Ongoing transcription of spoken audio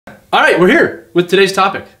All right, we're here with today's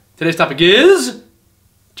topic. Today's topic is...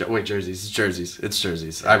 Wait, jerseys. It's jerseys. It's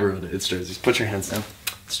jerseys. I ruined it. It's jerseys. Put your hands down.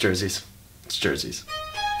 It's jerseys. It's jerseys.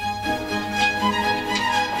 I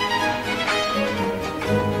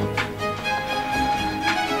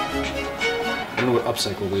don't know what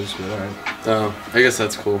upcycle is, but all right. Oh, I guess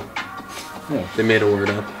that's cool. Yeah. They made a word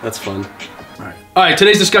up. That's fun. All right,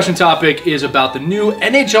 today's discussion topic is about the new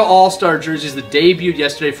NHL All-Star jerseys that debuted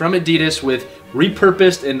yesterday from Adidas with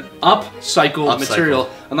repurposed and upcycled material.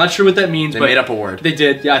 I'm not sure what that means, but they made up a word. They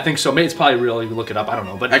did, yeah, I think so. Maybe it's probably real. You can look it up. I don't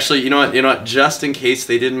know, but actually, you know what? Just in case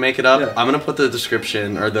they didn't make it up, yeah. I'm gonna put the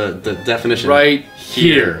description or the definition right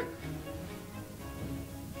here.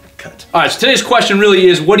 Cut. All right, so today's question really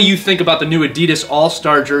is, what do you think about the new Adidas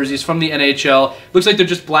All-Star jerseys from the NHL? Looks like they're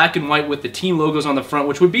just black and white with the team logos on the front,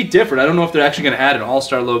 which would be different. I don't know if they're actually going to add an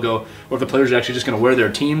All-Star logo or if the players are actually just going to wear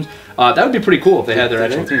their teams. That would be pretty cool if they had their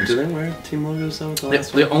actual teams. Do they wear team logos though?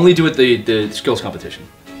 They only do it the skills competition.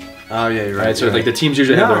 Oh yeah, you're right. So like the teams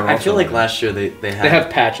usually have their own. I feel like last year they have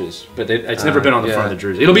patches, but it's never been on the front of the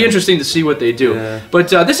jersey. It'll be interesting to see what they do. Yeah. But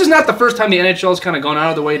this is not the first time the NHL has kind of gone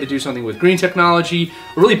out of the way to do something with green technology,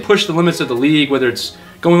 or really push the limits of the league, whether it's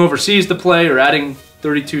going overseas to play or adding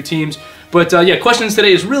 32 teams. But yeah, questions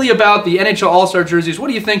today is really about the NHL All-Star jerseys. What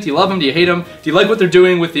do you think? Do you love them? Do you hate them? Do you like what they're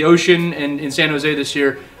doing with the ocean and in San Jose this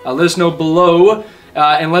year? Let us know below,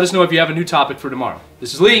 and let us know if you have a new topic for tomorrow.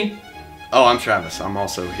 This is Lee. Oh, I'm Travis. I'm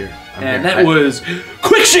also here. And that was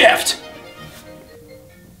Quick Shift!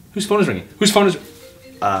 Whose phone is ringing? Whose phone is...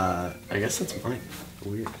 I guess that's mine.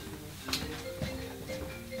 Weird.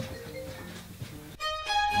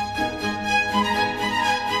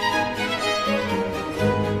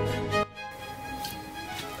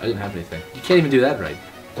 I didn't have anything. You can't even do that right.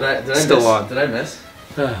 Did I Still miss? on. Did I miss?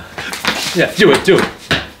 Yeah, do it.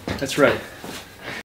 That's right.